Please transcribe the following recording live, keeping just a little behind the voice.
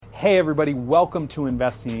Hey everybody, welcome to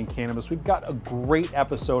Investing in Cannabis. We've got a great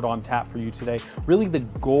episode on tap for you today. Really the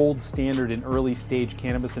gold standard in early stage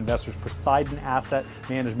cannabis investors, Poseidon Asset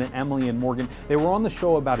Management, Emily and Morgan. They were on the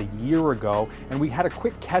show about a year ago and we had a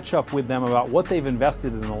quick catch up with them about what they've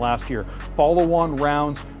invested in the last year. Follow-on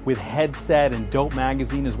rounds with Headset and Dope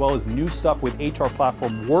Magazine, as well as new stuff with HR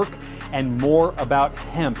Platform Work and more about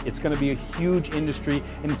hemp. It's going to be a huge industry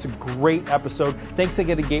and it's a great episode. Thanks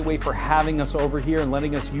again to Gateway for having us over here and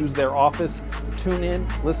letting us use their office. Tune in,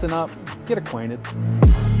 listen up, get acquainted.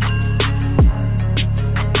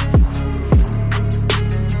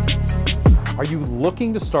 Are you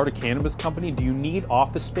looking to start a cannabis company? Do you need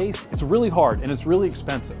office space? It's really hard and it's really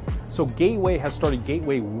expensive. So Gateway has started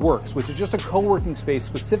Gateway Works, which is just a co-working space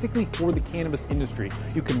specifically for the cannabis industry.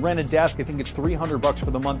 You can rent a desk, I think it's $300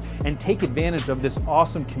 for the month, and take advantage of this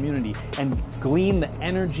awesome community and glean the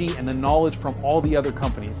energy and the knowledge from all the other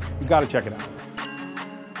companies. You gotta check it out.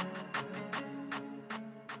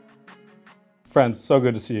 Friends, so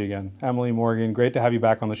good to see you again. Emily, Morgan, great to have you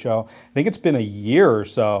back on the show. I think it's been a year or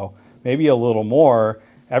so, maybe a little more.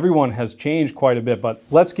 Everyone has changed quite a bit, but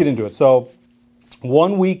let's get into it. So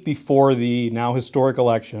 1 week before the now historic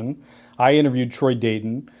election, I interviewed Troy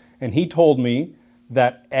Dayton, and he told me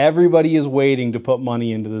that everybody is waiting to put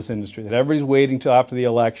money into this industry, that everybody's waiting till after the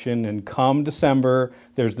election, and come December,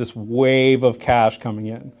 there's this wave of cash coming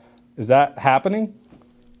in. Is that happening?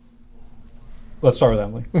 Let's start with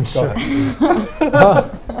Emily. Go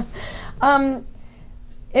ahead.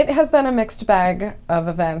 It has been a mixed bag of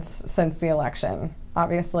events since the election.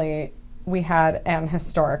 Obviously, we had an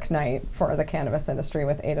historic night for the cannabis industry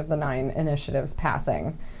with 8 of the 9 initiatives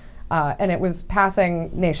passing. And it was passing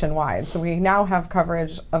nationwide. So we now have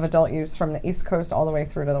coverage of adult use from the East Coast all the way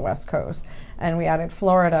through to the West Coast. And we added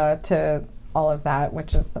Florida to all of that,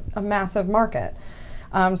 which is a massive market.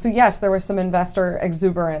 So yes, there was some investor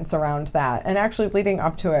exuberance around that. And actually leading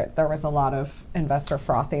up to it, there was a lot of investor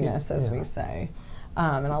frothiness, as we say.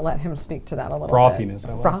 And I'll let him speak to that a little frothiness,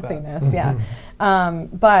 bit. I like frothiness, that. Yeah.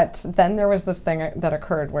 But then there was this thing that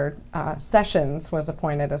occurred where Sessions was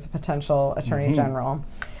appointed as a potential Attorney General.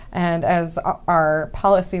 And as our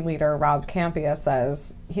policy leader, Rob Campea,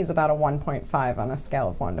 says, he's about a 1.5 on a scale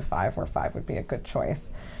of 1 to 5, where 5 would be a good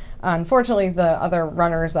choice. Unfortunately, the other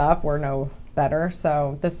runners-up were no better,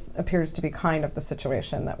 so this appears to be kind of the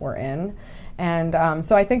situation that we're in. And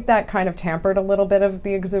so I think that kind of tampered a little bit of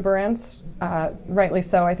the exuberance. Rightly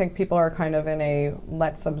so. I think people are kind of in a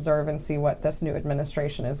let's observe and see what this new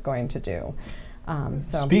administration is going to do.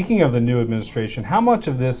 Speaking of the new administration, how much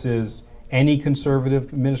of this is any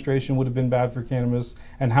conservative administration would have been bad for cannabis,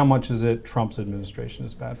 and how much is it Trump's administration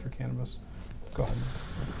is bad for cannabis? Go ahead.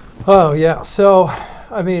 Oh, yeah. So,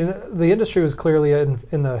 I mean, the industry was clearly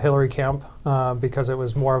in the Hillary camp because it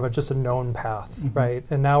was more of just a known path, right?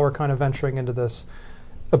 And now we're kind of venturing into this,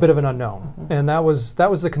 a bit of an unknown. And that was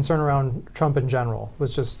the concern around Trump in general,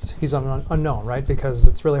 was just he's an unknown, right? Because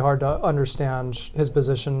it's really hard to understand his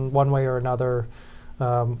position one way or another.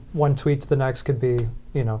 One tweet to the next could be,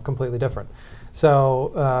 completely different.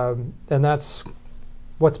 So, and that's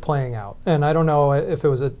what's playing out. And I don't know if it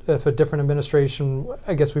was if a different administration,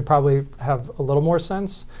 I guess we probably have a little more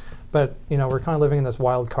sense, but we're kind of living in this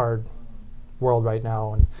wild card world right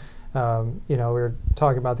now. And we were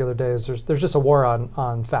talking about the other day is there's just a war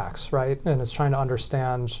on facts, right? And it's trying to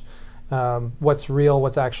understand what's real,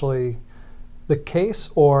 what's actually the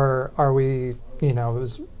case, or are we,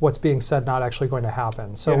 is what's being said not actually going to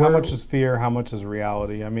happen? So how much is fear, how much is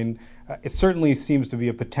reality? I mean, it certainly seems to be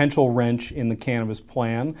a potential wrench in the cannabis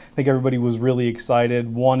plan. I think everybody was really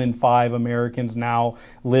excited. 1 in 5 Americans now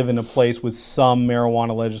live in a place with some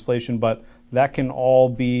marijuana legislation, but that can all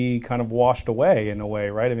be kind of washed away in a way,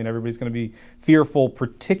 right? I mean, everybody's going to be fearful,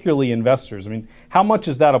 particularly investors. I mean, how much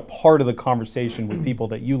is that a part of the conversation with people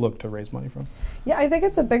that you look to raise money from? Yeah, I think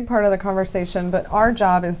it's a big part of the conversation, but our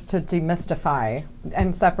job is to demystify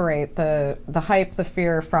and separate the hype, the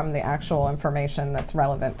fear from the actual information that's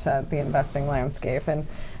relevant to the investing landscape.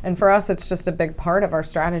 And for us, it's just a big part of our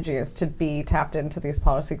strategy is to be tapped into these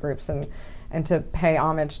policy groups and to pay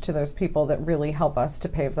homage to those people that really help us to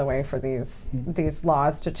pave the way for these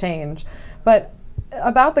laws to change. But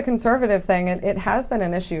about the conservative thing, it has been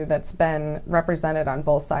an issue that's been represented on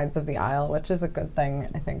both sides of the aisle, which is a good thing,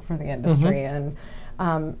 I think, for the industry. And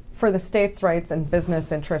for the states' rights and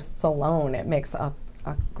business interests alone, it makes a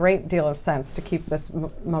great deal of sense to keep this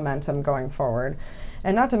momentum going forward.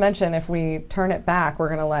 And not to mention, if we turn it back, we're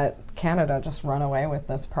going to let Canada just run away with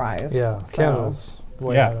this prize. Yeah, so. Canada's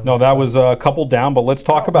way Yeah, ahead of no, us. that was a couple down, but let's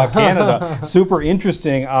talk about Canada. Super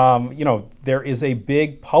interesting. There is a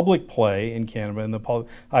big public play in Canada.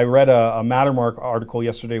 I read a Mattermark article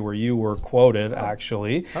yesterday where you were quoted,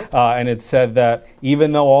 actually, and it said that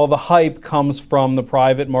even though all the hype comes from the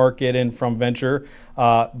private market and from venture,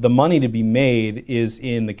 the money to be made is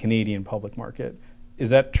in the Canadian public market. Is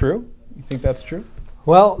that true? You think that's true?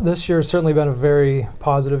 Well, this year has certainly been a very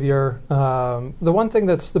positive year. The one thing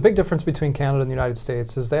that's the big difference between Canada and the United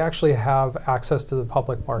States is they actually have access to the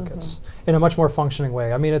public markets in a much more functioning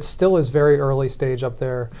way. I mean, it still is very early stage up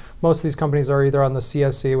there. Most of these companies are either on the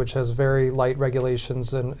CSE, which has very light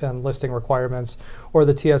regulations and listing requirements, or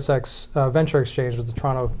the TSX Venture Exchange, with the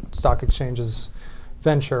Toronto Stock Exchange's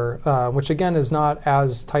venture, which again is not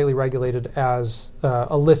as tightly regulated as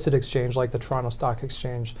a listed exchange like the Toronto Stock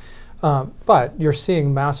Exchange. But you're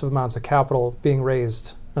seeing massive amounts of capital being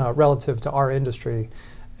raised relative to our industry.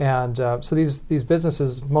 And so these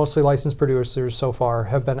businesses, mostly licensed producers so far,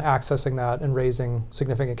 have been accessing that and raising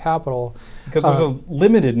significant capital. Because there's a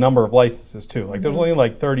limited number of licenses too. Like there's only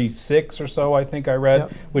like 36 or so, I think I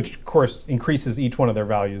read, which of course increases each one of their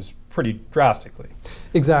values pretty drastically.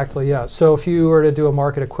 Exactly, yeah. So if you were to do a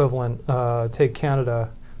market equivalent, take Canada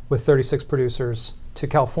with 36 producers to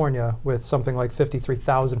California with something like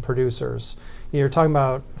 53,000 producers, you're talking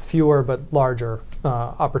about fewer but larger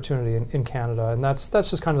opportunity in Canada. And that's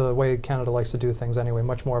just kind of the way Canada likes to do things anyway,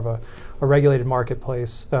 much more of a regulated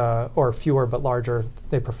marketplace, or fewer but larger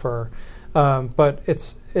they prefer. But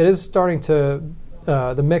it is starting to,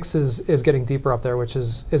 the mix is getting deeper up there, which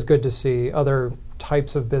is good to see. Other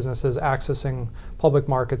types of businesses accessing public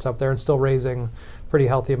markets up there and still raising pretty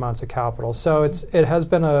healthy amounts of capital. So it has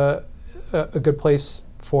been a good place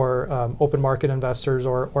for open market investors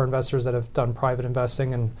or investors that have done private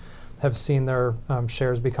investing and have seen their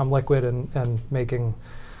shares become liquid and making.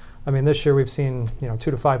 I mean, this year we've seen 2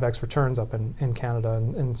 to 5x returns up in Canada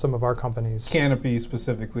and some of our companies. Canopy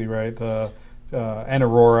specifically, right? And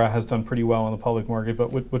Aurora has done pretty well in the public market,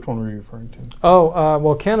 but which one were you referring to?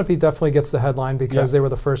 Well, Canopy definitely gets the headline because they were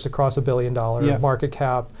the first to cross $1 billion market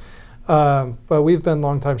cap. But we've been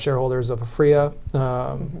longtime shareholders of Aphria.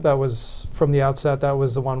 That was, from the outset, that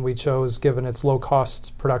was the one we chose given its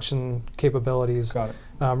low-cost production capabilities. Got it.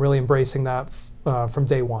 Really embracing that from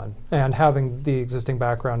day one and having the existing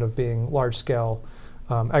background of being large-scale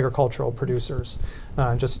agricultural producers,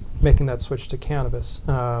 just making that switch to cannabis.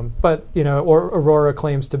 But Aurora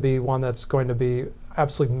claims to be one that's going to be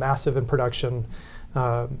absolutely massive in production.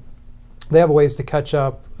 They have a ways to catch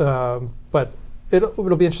up, but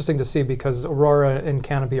it'll be interesting to see because Aurora and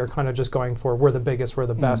Canopy are kind of just going for we're the biggest, we're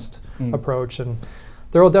the best approach, and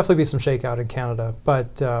there will definitely be some shakeout in Canada.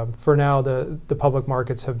 But for now, the public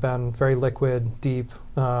markets have been very liquid, deep,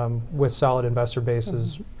 with solid investor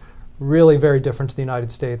bases. Really very different to the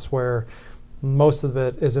United States, where most of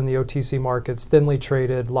it is in the OTC markets, thinly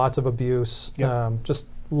traded, lots of abuse, just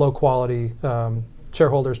low quality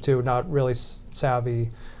shareholders too, not really savvy,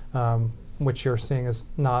 which you're seeing is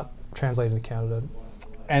not translated to Canada.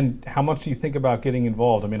 And how much do you think about getting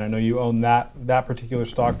involved? I mean, I know you own that particular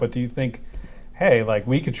stock, but do you think, hey, like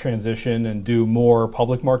we could transition and do more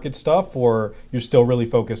public market stuff, or you're still really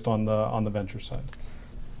focused on the venture side?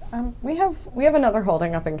 We have another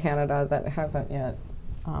holding up in Canada that hasn't yet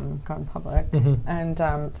gone public, and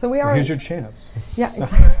so we are. Well, here's your chance. Yeah,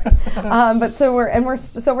 exactly.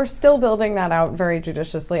 But we're still building that out very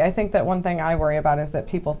judiciously. I think that one thing I worry about is that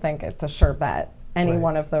people think it's a sure bet. Any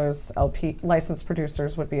one of those LP licensed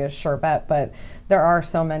producers would be a sure bet, but there are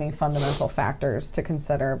so many fundamental factors to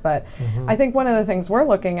consider. But I think one of the things we're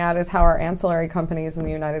looking at is how our ancillary companies in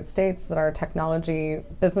the United States that are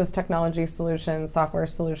business technology solutions, software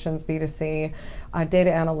solutions, B2C, data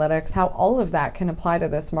analytics, how all of that can apply to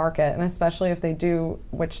this market, and especially if they do,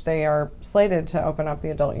 which they are slated to open up the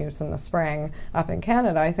adult use in the spring up in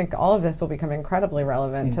Canada, I think all of this will become incredibly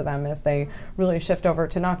relevant to them as they really shift over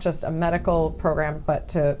to not just a medical program, but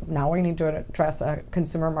to now we need to address a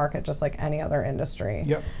consumer market just like any other industry.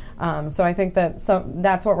 Yep. So I think that's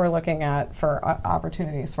what we're looking at for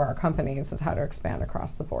opportunities for our companies is how to expand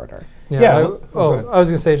across the border. I was going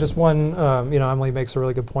to say just one, Emily makes a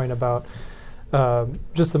really good point about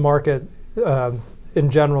just the market in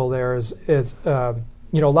general. There is a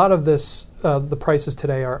lot of this, the prices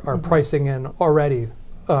today are pricing in already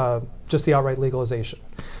just the outright legalization.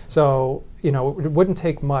 So, it wouldn't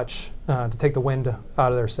take much to take the wind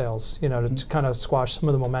out of their sails, to kind of squash some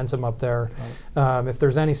of the momentum up there if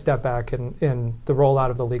there's any step back in the rollout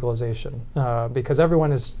of the legalization. Because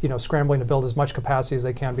everyone is, scrambling to build as much capacity as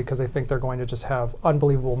they can because they think they're going to just have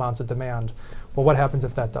unbelievable amounts of demand. Well, what happens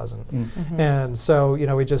if that doesn't? And so,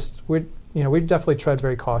 we definitely tread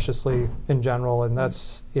very cautiously in general, and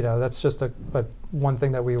that's just a one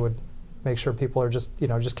thing that we would make sure people are just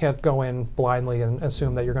can't go in blindly and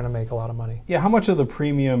assume that you're going to make a lot of money. Yeah, how much of the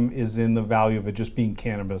premium is in the value of it just being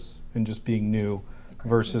cannabis and just being new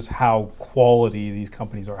versus how quality these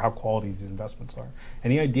companies are, how quality these investments are?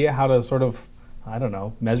 Any idea how to sort of, I don't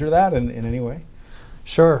know, measure that in any way?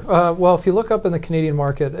 Sure. Well, if you look up in the Canadian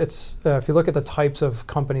market, it's if you look at the types of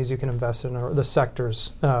companies you can invest in or the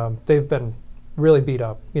sectors, they've been really beat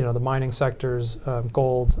up. The mining sectors,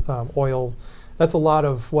 gold, oil. That's a lot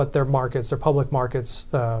of what their public markets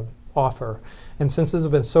offer. And since this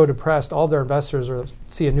has been so depressed, all of their investors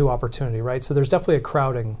see a new opportunity, right? So there's definitely a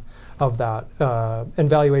crowding of that and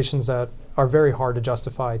valuations that are very hard to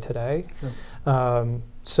justify today. Sure.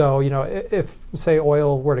 So if say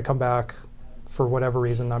oil were to come back for whatever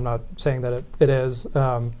reason, I'm not saying that it is,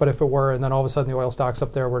 but if it were, and then all of a sudden the oil stocks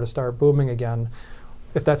up there were to start booming again,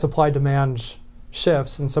 if that supply-demand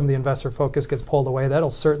shifts and some of the investor focus gets pulled away, that'll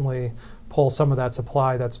certainly pull some of that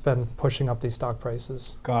supply that's been pushing up these stock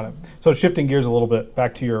prices. Got it. So shifting gears a little bit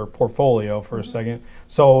back to your portfolio for a second.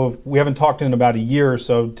 So we haven't talked in about a year,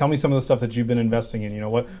 so tell me some of the stuff that you've been investing in.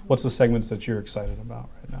 What's the segments that you're excited about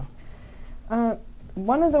right now?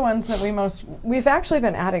 One of the ones that we've actually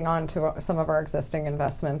been adding on to some of our existing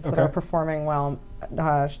investments that are performing well,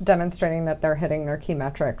 demonstrating that they're hitting their key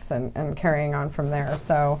metrics and carrying on from there.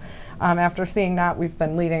 So after seeing that, we've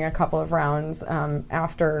been leading a couple of rounds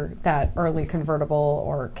after that early convertible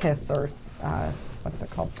or KISS or what's it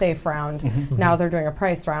called, SAFE round. Now they're doing a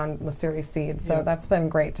price round, the Series Seed. So that's been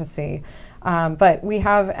great to see. But we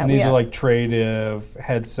have... And these are like Tradive,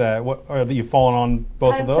 Headset. What are you falling on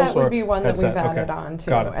both of those? Headset would be one that we've added on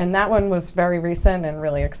to. And that one was very recent and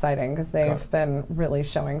really exciting because they've been really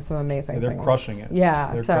showing some amazing things. They're crushing it.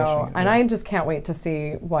 Yeah. I just can't wait to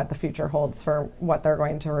see what the future holds for what they're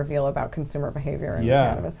going to reveal about consumer behavior in the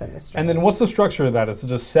cannabis industry. And then what's the structure of that? Is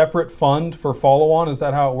it a separate fund for follow-on? Is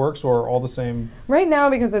that how it works, or all the same? Right now,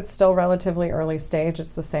 because it's still relatively early stage,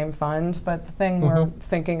 it's the same fund. But the thing we're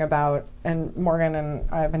thinking about, and Morgan and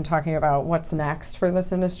I have been talking about what's next for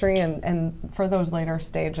this industry, and for those later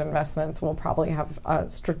stage investments, we'll probably have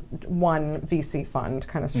one VC fund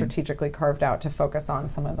kind of strategically carved out to focus on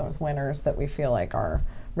some of those winners that we feel like are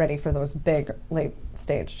ready for those big late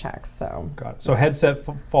stage checks. So got it. So Headset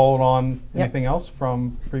followed on. Anything else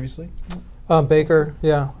from previously? Baker,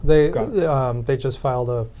 they just filed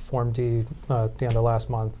a Form D at the end of last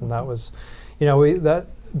month, and that was,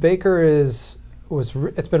 Baker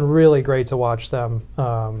it's been really great to watch them.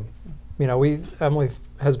 Emily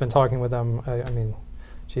has been talking with them. I mean,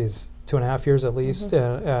 she's 2.5 years at least,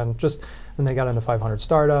 and they got into 500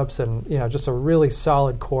 startups, and just a really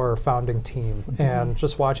solid core founding team. And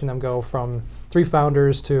just watching them go from 3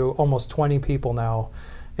 founders to almost 20 people now,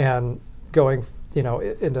 and going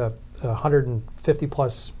into 150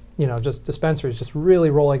 plus. Just dispensaries, just really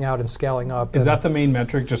rolling out and scaling up. Is that the main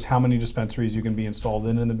metric? Just how many dispensaries you can be installed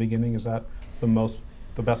in the beginning? Is that the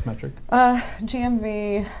best metric?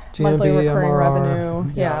 GMV, monthly recurring MRR,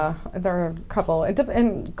 revenue. Yeah, there are a couple.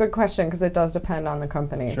 And good question, because it does depend on the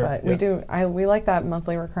company. Sure, but we like that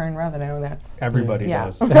monthly recurring revenue. That's everybody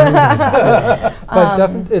does. But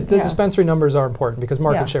the dispensary numbers are important because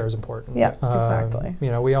market share is important. Yeah, exactly.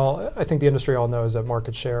 I think the industry all knows that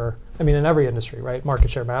market share. I mean, in every industry, right? Market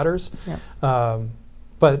share matters. Yeah.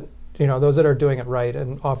 But those that are doing it right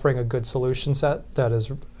and offering a good solution set that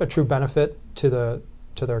is a true benefit to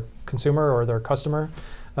their consumer or their customer,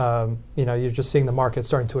 you're just seeing the market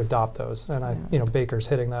starting to adopt those. And Baker's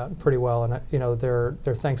hitting that pretty well. And their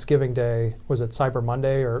Thanksgiving Day, was it Cyber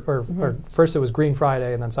Monday or first it was Green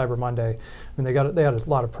Friday and then Cyber Monday. I mean, they had a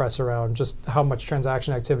lot of press around just how much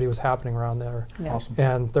transaction activity was happening around there. Yeah. Awesome.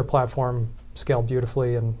 And their platform scaled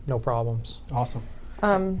beautifully and no problems. Awesome.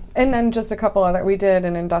 And then just a couple other, we did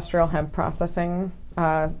an industrial hemp processing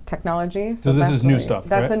technology. So this is new stuff,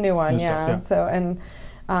 That's right? a new one, New stuff, So,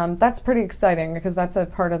 that's pretty exciting because that's a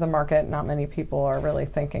part of the market not many people are really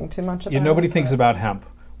thinking too much about. Yeah, nobody thinks about hemp.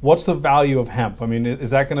 What's the value of hemp? I mean, is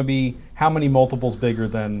that going to be how many multiples bigger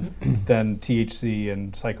than THC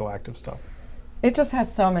and psychoactive stuff? It just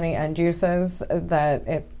has so many end uses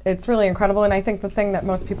that it's really incredible. And I think the thing that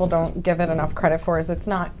most people don't give it enough credit for is it's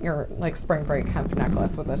not your spring break hemp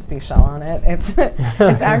necklace with a seashell on it. It's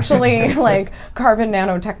actually like carbon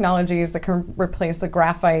nanotechnologies that can replace the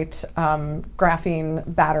graphene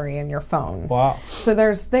battery in your phone. Wow. So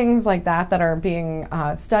there's things like that are being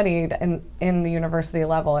studied in the university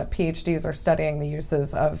level. PhDs are studying the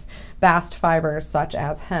uses of bast fibers such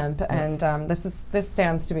as hemp, and this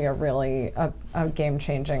stands to be a really a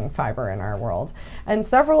game-changing fiber in our world. And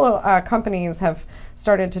several several companies have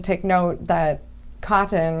started to take note that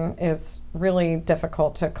cotton is really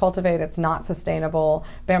difficult to cultivate. It's not sustainable.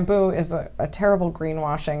 Bamboo is a terrible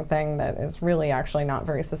greenwashing thing that is really actually not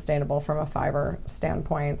very sustainable from a fiber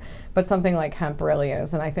standpoint. But something like hemp really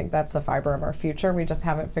is, and I think that's the fiber of our future. We just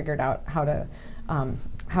haven't figured out how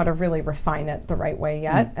to really refine it the right way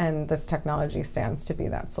yet, and this technology stands to be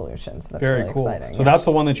that solution. So that's Very really cool. exciting. So that's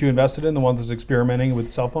the one that you invested in, the one that's experimenting with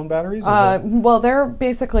cell phone batteries? Is that- Well, they're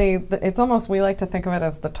basically, it's almost, we like to think of it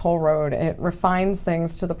as the toll road. It refines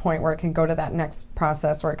things to the point where it can go to that next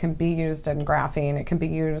process where it can be used in graphene, it can be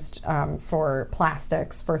used for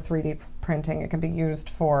plastics, for 3D printing, it can be used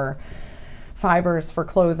for fibers for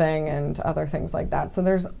clothing and other things like that. So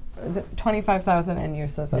there's 25,000 end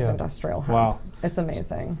uses of industrial hemp. Wow. It's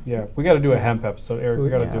amazing. Yeah, we got to do a hemp episode, Eric. We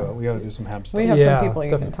got to Yeah. do it. We got to do some hemp stuff. We have Yeah, some people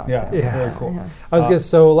you can talk yeah, to. yeah, very cool. Yeah. I was gonna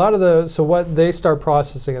so a lot of so what they start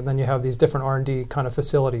processing, and then you have these different R&D kind of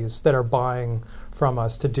facilities that are buying from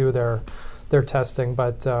us to do their testing.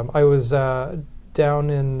 But I was down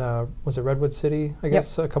in was it Redwood City, I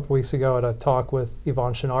guess, a couple weeks ago at a talk with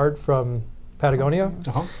Yvon Chouinard from Patagonia.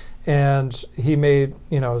 Uh-huh. And he made,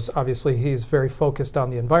 obviously he's very focused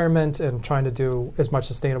on the environment and trying to do as much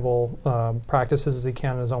sustainable practices as he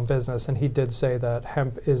can in his own business. And he did say that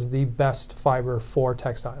hemp is the best fiber for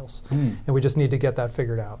textiles. And we just need to get that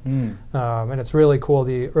figured out. And it's really cool,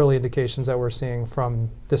 the early indications that we're seeing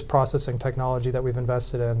from this processing technology that we've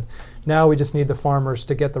invested in. Now we just need the farmers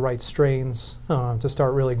to get the right strains to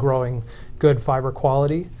start really growing good fiber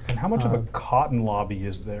quality. And how much of a cotton lobby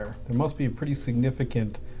is there? There must be a pretty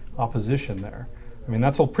significant opposition there. I mean,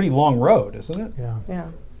 that's a pretty long road, isn't it? Yeah. Yeah.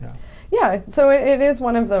 Yeah. Yeah, so it is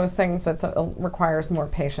one of those things that requires more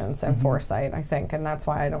patience and foresight, I think, and that's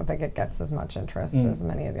why I don't think it gets as much interest as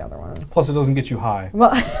many of the other ones. Plus, it doesn't get you high.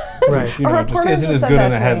 Well, Right. You know, Our it just reporters isn't just as said good that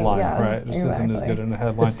in a to me. headline, Yeah, right? It just isn't as exactly. good in a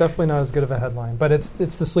headline. It's definitely not as good of a headline, but it's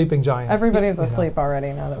the sleeping giant. Everybody's asleep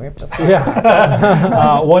already now that we've just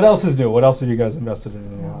Yeah. What else is new? What else have you guys invested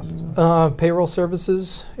in the last? Payroll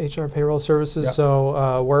services, HR payroll services. Yeah.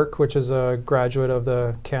 So Work, which is a graduate of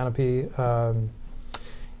the Canopy,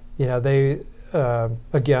 they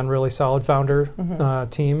again really solid founder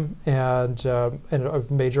team and a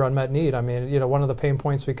major unmet need. I mean, one of the pain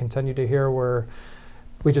points we continue to hear were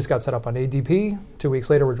we just got set up on ADP. 2 weeks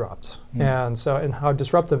later, we're dropped. And how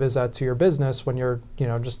disruptive is that to your business when you're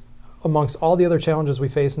just amongst all the other challenges we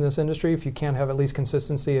face in this industry? If you can't have at least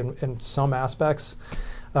consistency in some aspects.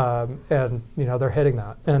 And they're hitting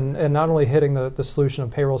that, and not only hitting the solution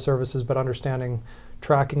of payroll services, but understanding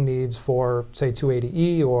tracking needs for, say,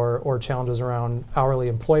 280E or challenges around hourly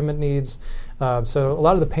employment needs. So a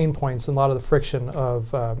lot of the pain points and a lot of the friction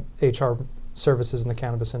of HR services in the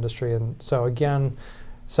cannabis industry. And so again,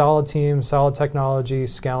 solid team, solid technology,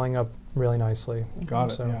 scaling up really nicely.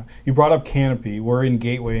 Got it. So- Yeah. You brought up Canopy. We're in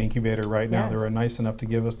Gateway Incubator right now. They were Yes. nice enough to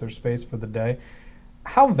give us their space for the day.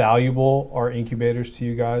 How valuable are incubators to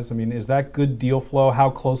you guys? I mean, is that good deal flow? How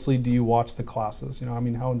closely do you watch the classes?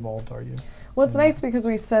 How involved are you? Well, it's nice because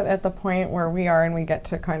we sit at the point where we are and we get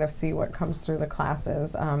to kind of see what comes through the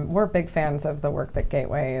classes. We're big fans of the work that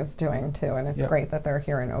Gateway is doing too, and it's Yeah. great that they're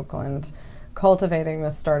here in Oakland cultivating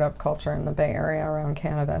the startup culture in the Bay Area around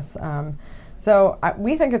cannabis. So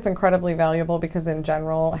we think it's incredibly valuable because in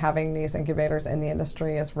general, having these incubators in the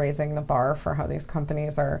industry is raising the bar for how these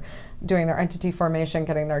companies are doing their entity formation,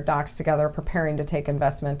 getting their docs together, preparing to take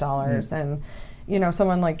investment dollars. And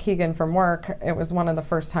someone like Keegan from Work, it was one of the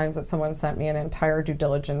first times that someone sent me an entire due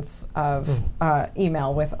diligence of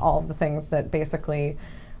email with all of the things that basically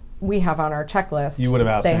we have on our checklist. You would have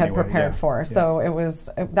asked they had anyway, prepared yeah. for. Yeah.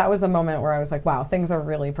 So that was a moment where I was like, wow, things are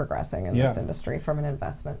really progressing in this Yeah. industry from an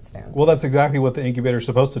investment standpoint. Well, that's exactly what the incubator is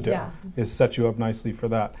supposed to do, Yeah. is set you up nicely for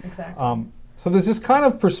that. Exactly. So there's this kind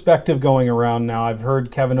of perspective going around now. I've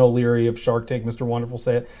heard Kevin O'Leary of Shark Tank, Mr. Wonderful,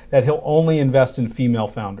 say it, that he'll only invest in female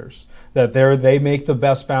founders, that they make the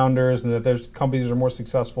best founders and that their companies are more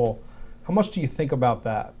successful. How much do you think about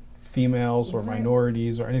that? Females or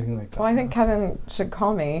minorities or anything like that? Well, I think Kevin should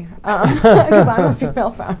call me because I'm a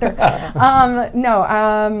female founder.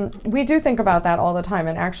 We do think about that all the time.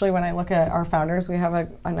 And actually, when I look at our founders, we have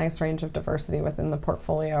a nice range of diversity within the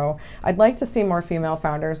portfolio. I'd like to see more female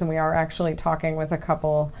founders, and we are actually talking with a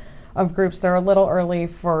couple of groups. They're a little early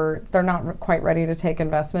they're not quite ready to take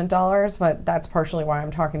investment dollars, but that's partially why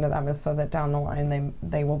I'm talking to them, is so that down the line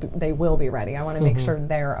they will be ready. I want to make sure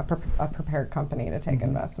they're a prepared company to take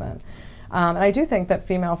investment. And I do think that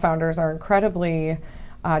female founders are incredibly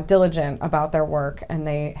diligent about their work, and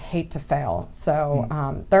they hate to fail. So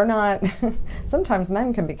they're not, sometimes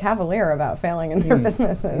men can be cavalier about failing in their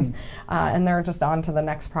businesses, and they're just on to the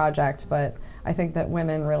next project. But I think that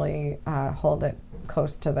women really hold it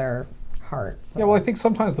close to their heart. So. Yeah, well, I think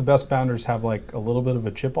sometimes the best founders have like a little bit of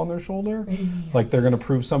a chip on their shoulder, like they're going to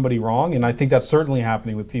prove somebody wrong, and I think that's certainly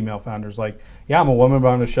happening with female founders. Like, yeah, I'm a woman, but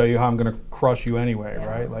I'm going to show you how I'm going to crush you anyway,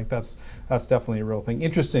 right? Like that's definitely a real thing.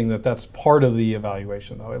 Interesting that that's part of the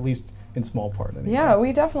evaluation, though, at least in small part. Anyway. Yeah,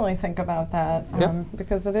 we definitely think about that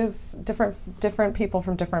because it is different people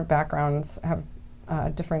from different backgrounds have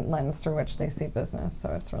different lens through which they see business,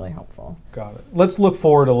 so it's really helpful. Got it. Let's look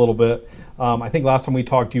forward a little bit. I think last time we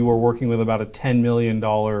talked, you were working with about a $10 million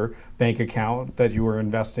bank account that you were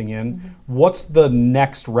investing in. What's the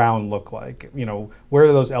next round look like? You know, where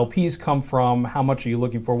do those LPs come from? How much are you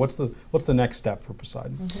looking for? What's the next step for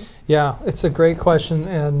Poseidon? Yeah, it's a great question,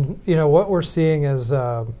 and you know what we're seeing is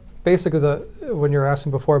basically when you're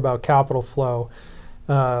asking before about capital flow,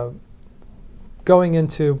 going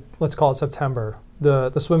into, let's call it September.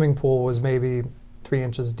 The swimming pool was maybe 3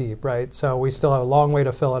 inches deep, right? So we still have a long way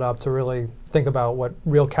to fill it up to really think about what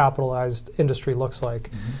real capitalized industry looks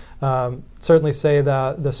like. Certainly say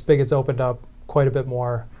that the spigot's opened up quite a bit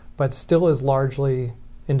more, but still is largely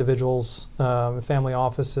individuals, family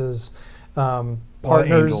offices, partners.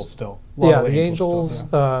 Angels still. Yeah, the angels,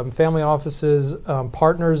 family offices,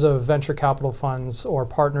 partners of venture capital funds, or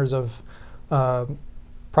partners of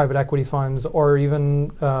private equity funds, or even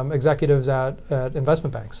executives at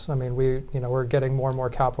investment banks. I mean, we're getting more and more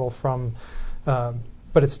capital from,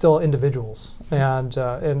 but it's still individuals, and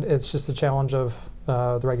it's just a challenge of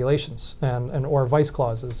the regulations and or vice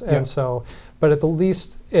clauses. And so, but at the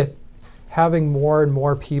least, having more and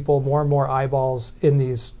more people, more and more eyeballs in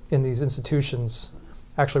these institutions,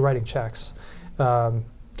 actually writing checks.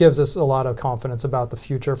 Gives us a lot of confidence about the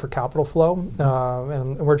future for capital flow,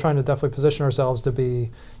 and we're trying to definitely position ourselves to be,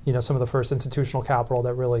 some of the first institutional capital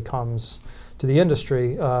that really comes to the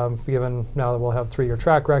industry. Given now that we'll have 3-year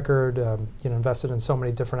track record, invested in so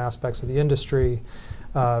many different aspects of the industry.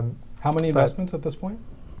 How many investments at this point?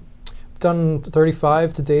 We've done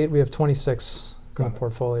 35 to date. We have 26 in the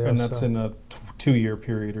portfolio, and that's in a 2-year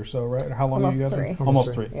period or so, right? How long have you guys?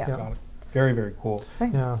 Almost three. Yeah. Got it. Very, very cool.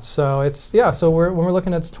 Thanks. Yeah, so when we're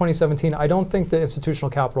looking at 2017, I don't think the institutional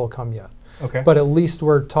capital will come yet. Okay. But at least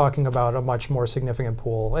we're talking about a much more significant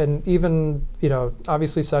pool. And even,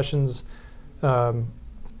 obviously sessions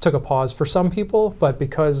took a pause for some people, but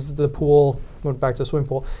because the pool, went back to swimming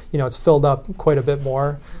pool, it's filled up quite a bit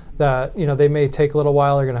more, that, they may take a little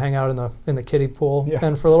while, they're gonna hang out in the kiddie pool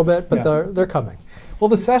and for a little bit, but they're coming. Well,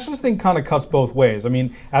 the sessions thing kind of cuts both ways. I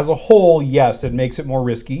mean, as a whole, yes, it makes it more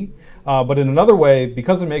risky. But in another way,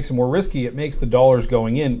 because it makes it more risky, it makes the dollars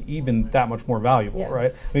going in even that much more valuable,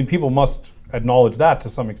 right? I mean, people must acknowledge that to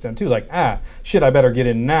some extent too. Like, shit, I better get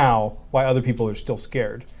in now while other people are still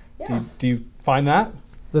scared. Yeah. Do you find that?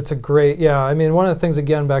 That's a great, I mean, one of the things,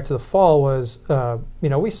 again, back to the fall was,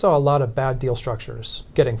 we saw a lot of bad deal structures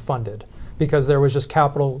getting funded because there was just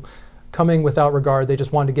capital coming without regard. They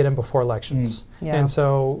just wanted to get in before elections. And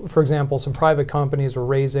so, for example, some private companies were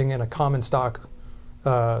raising in a common stock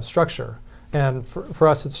structure, and for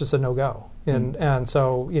us it's just a no-go, and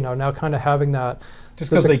so now kind of having that just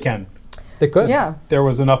because they can. They could. Yeah. There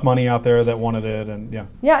was enough money out there that wanted it, and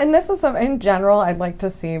Yeah, and this is in general, I'd like to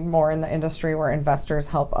see more in the industry where investors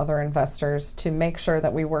help other investors to make sure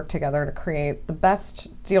that we work together to create the best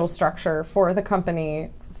deal structure for the company,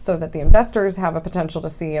 so that the investors have a potential to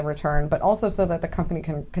see a return, but also so that the company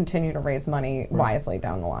can continue to raise money wisely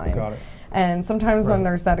down the line. Got it. And sometimes when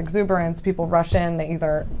there's that exuberance, people rush in, they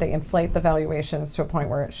inflate the valuations to a point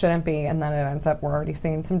where it shouldn't be, and then it ends up, we're already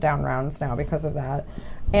seeing some down rounds now because of that.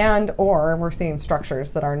 And or we're seeing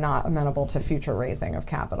structures that are not amenable to future raising of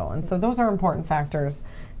capital. And so those are important factors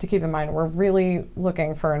to keep in mind. We're really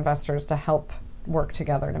looking for investors to help work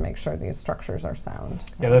together to make sure these structures are sound.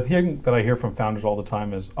 So. Yeah, the thing that I hear from founders all the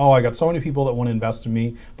time is, I got so many people that want to invest in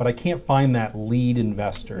me, but I can't find that lead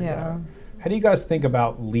investor yet. How do you guys think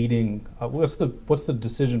about leading? What's the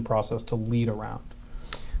decision process to lead a round?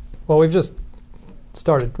 Well, we just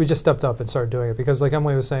stepped up and started doing it because, like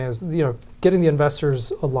Emily was saying, is getting the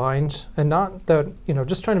investors aligned, and not that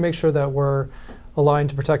just trying to make sure that we're aligned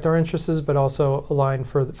to protect our interests, but also aligned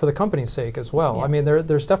for the company's sake as well. Yeah. I mean,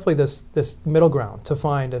 there's definitely this middle ground to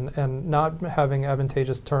find, and not having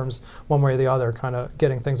advantageous terms one way or the other, kind of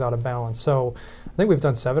getting things out of balance. So I think we've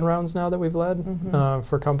done 7 rounds now that we've led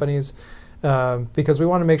for companies. because we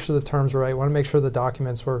want to make sure the terms were right, we want to make sure the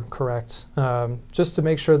documents were correct, just to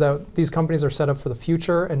make sure that these companies are set up for the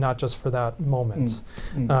future and not just for that moment.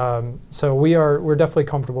 So we're definitely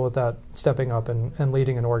comfortable with that, stepping up and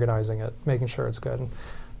leading and organizing it, making sure it's good. And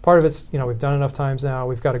part of it's, we've done enough times now.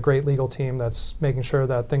 We've got a great legal team that's making sure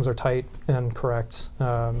that things are tight and correct,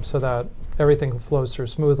 so that everything flows through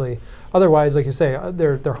smoothly. Otherwise, like you say,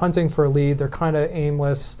 they're hunting for a lead. They're kind of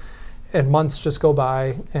aimless, and months just go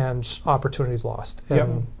by and opportunities lost.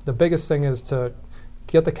 And the biggest thing is to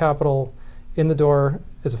get the capital in the door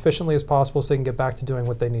as efficiently as possible so they can get back to doing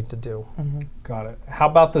what they need to do. Got it. How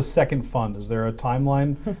about the second fund? Is there a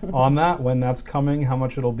timeline on that, when that's coming, how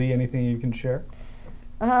much it'll be, anything you can share?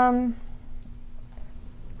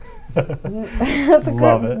 That's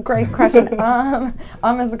a great question.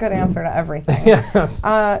 Is a good answer to everything. Yes.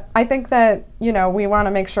 I think that we want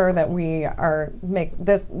to make sure that we are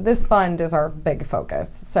this fund is our big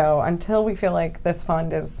focus. So until we feel like this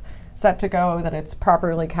fund is set to go, that it's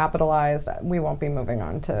properly capitalized, we won't be moving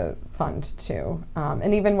on to Fund 2.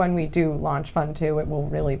 And even when we do launch Fund 2, it will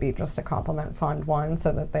really be just to complement Fund 1,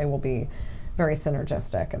 so that they will be very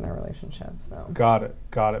synergistic in their relationship. So got it.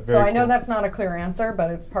 Very so I know cool. that's not a clear answer,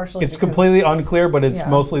 but it's partially. It's completely unclear, but it's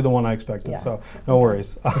mostly the one I expected. Yeah. So no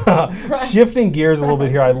worries. Shifting gears a little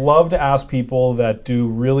bit here, I love to ask people that do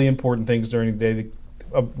really important things during the day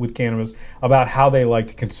with cannabis about how they like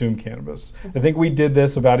to consume cannabis. I think we did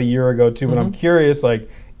this about a year ago too, but I'm curious, like,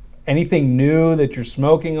 anything new that you're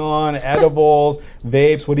smoking on, edibles,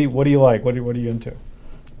 vapes? What do you like? What are you into?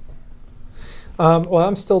 Well,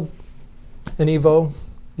 I'm still an Evo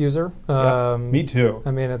user. Me too.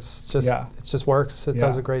 I mean, it's just it just works. It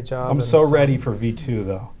does a great job. I'm so ready for V2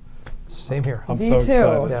 though. Same here. I'm so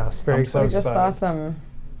excited. Yeah, it's very exciting. We just saw some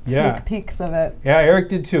sneak peeks of it. Yeah, Eric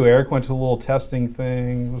did too. Eric went to a little testing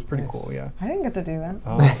thing. It was pretty cool. Yeah. I didn't get to do that.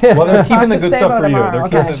 Well, they're keeping the good stuff for you. Tomorrow.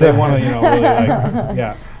 They're keeping, they want to,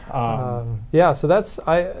 really so that's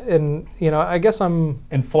I guess I'm.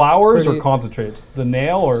 And flowers or concentrates? The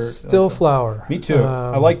nail or still flower? Me too.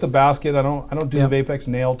 I like the basket. I don't do the Vapex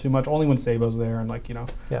nail too much. Only when Sabo's there and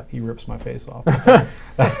he rips my face off.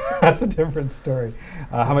 That's a different story.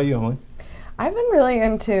 How about you, Emily? I've been really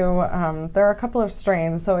into, there are a couple of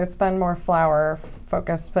strains, so it's been more flower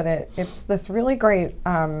focused, but it's this really great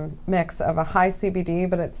mix of a high CBD,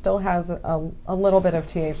 but it still has a little bit of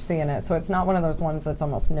THC in it. So it's not one of those ones that's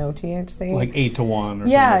almost no THC. Like 8 to 1 or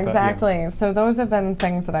something yeah, like exactly. That. Yeah. So those have been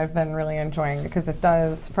things that I've been really enjoying, because it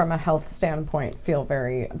does, from a health standpoint, feel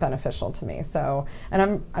very beneficial to me. So,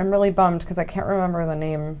 and I'm really bummed because I can't remember the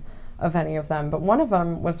name of any of them, but one of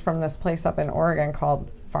them was from this place up in Oregon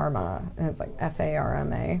called Pharma, and it's like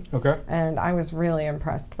F-A-R-M-A. Okay. And I was really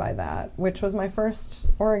impressed by that, which was my first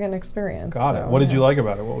Oregon experience. Got it. What did you like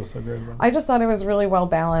about it? What was so great about it? I just thought it was really well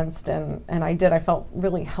balanced, and I felt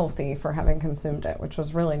really healthy for having consumed it, which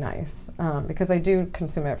was really nice, because I do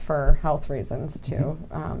consume it for health reasons too.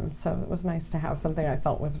 So it was nice to have something I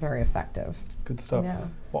felt was very effective. Good stuff. Yeah.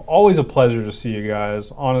 Well, always a pleasure to see you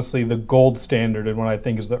guys. Honestly, the gold standard in what I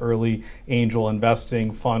think is the early angel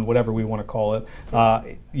investing fund, whatever we want to call it.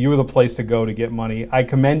 You are the place to go to get money. I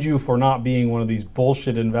commend you for not being one of these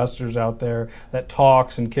bullshit investors out there that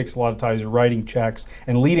talks and kicks a lot of ties. You're writing checks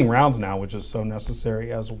and leading rounds now, which is so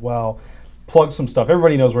necessary as well. Plug some stuff.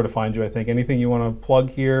 Everybody knows where to find you, I think. Anything you want to plug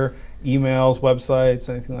here? Emails, websites,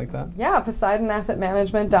 anything like that? Yeah,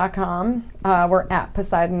 PoseidonAssetManagement.com. We're at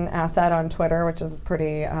Poseidon Asset on Twitter, which is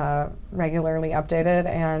pretty regularly updated,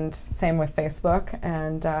 and same with Facebook,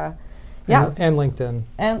 and and LinkedIn.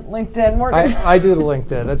 And LinkedIn. Morgan. I do the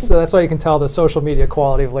LinkedIn. That's why you can tell the social media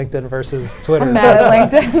quality of LinkedIn versus Twitter. I'm mad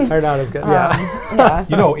at LinkedIn. They're not as good. Yeah.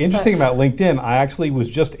 Interesting about LinkedIn, I actually was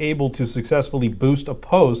just able to successfully boost a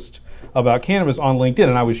post about cannabis on LinkedIn,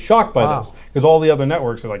 and I was shocked by this, because all the other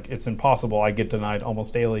networks are like, it's impossible. I get denied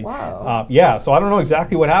almost daily. Wow. So I don't know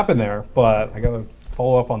exactly what happened there, but I got to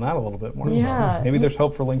follow up on that a little bit more. Yeah. Maybe there's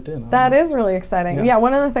hope for LinkedIn. That is really exciting. Yeah.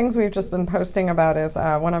 One of the things we've just been posting about is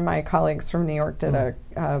one of my colleagues from New York did a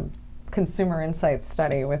consumer insights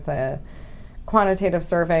study with a quantitative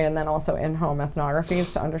survey and then also in-home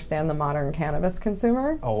ethnographies to understand the modern cannabis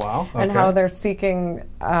consumer. Oh wow! Okay. And how they're seeking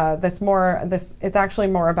it's actually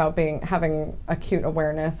more about having acute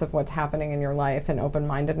awareness of what's happening in your life and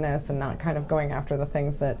open-mindedness, and not kind of going after the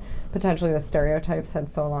things that potentially the stereotypes had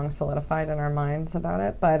so long solidified in our minds about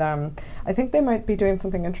it. But I think they might be doing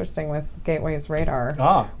something interesting with Gateway's Radar.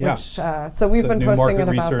 Yeah. Which, so we've been posting it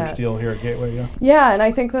about that. New market research deal here at Gateway. Yeah. Yeah, and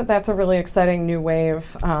I think that that's a really exciting new wave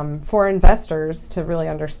for investors investors to really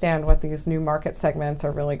understand what these new market segments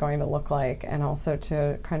are really going to look like, and also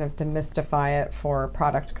to kind of demystify it for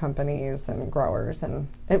product companies and growers, and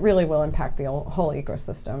it really will impact the whole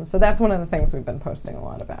ecosystem. So that's one of the things we've been posting a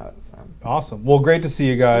lot about. So. Awesome. Well, great to see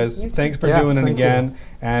you guys. Thanks for Yes, doing it thank again. you.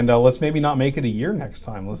 And let's maybe not make it a year next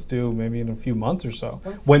time. Let's do maybe in a few months or so.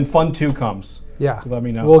 When Fund 2 comes. Yeah. Let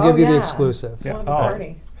me know. We'll give Oh, you the yeah. exclusive. We'll have a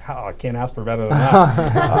party. I can't ask for better than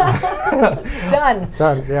that. Done.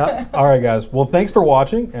 Done. Yeah. All right, guys. Well, thanks for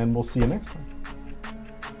watching, and we'll see you next time.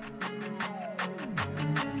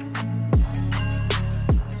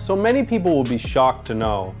 So many people will be shocked to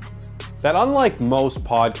know that unlike most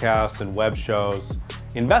podcasts and web shows,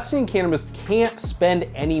 investing in cannabis can't spend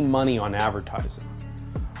any money on advertising.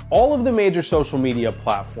 All of the major social media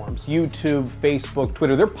platforms, YouTube, Facebook,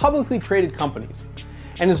 Twitter, they're publicly traded companies.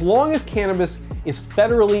 And as long as cannabis is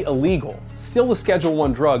federally illegal, still a Schedule I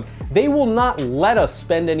drug, they will not let us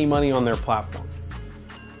spend any money on their platform.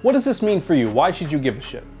 What does this mean for you? Why should you give a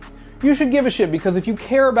shit? You should give a shit because if you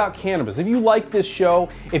care about cannabis, if you like this show,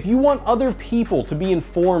 if you want other people to be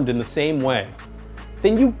informed in the same way,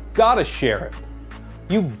 then you gotta share it.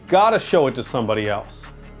 You gotta show it to somebody else,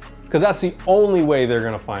 because that's the only way they're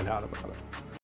gonna find out about it.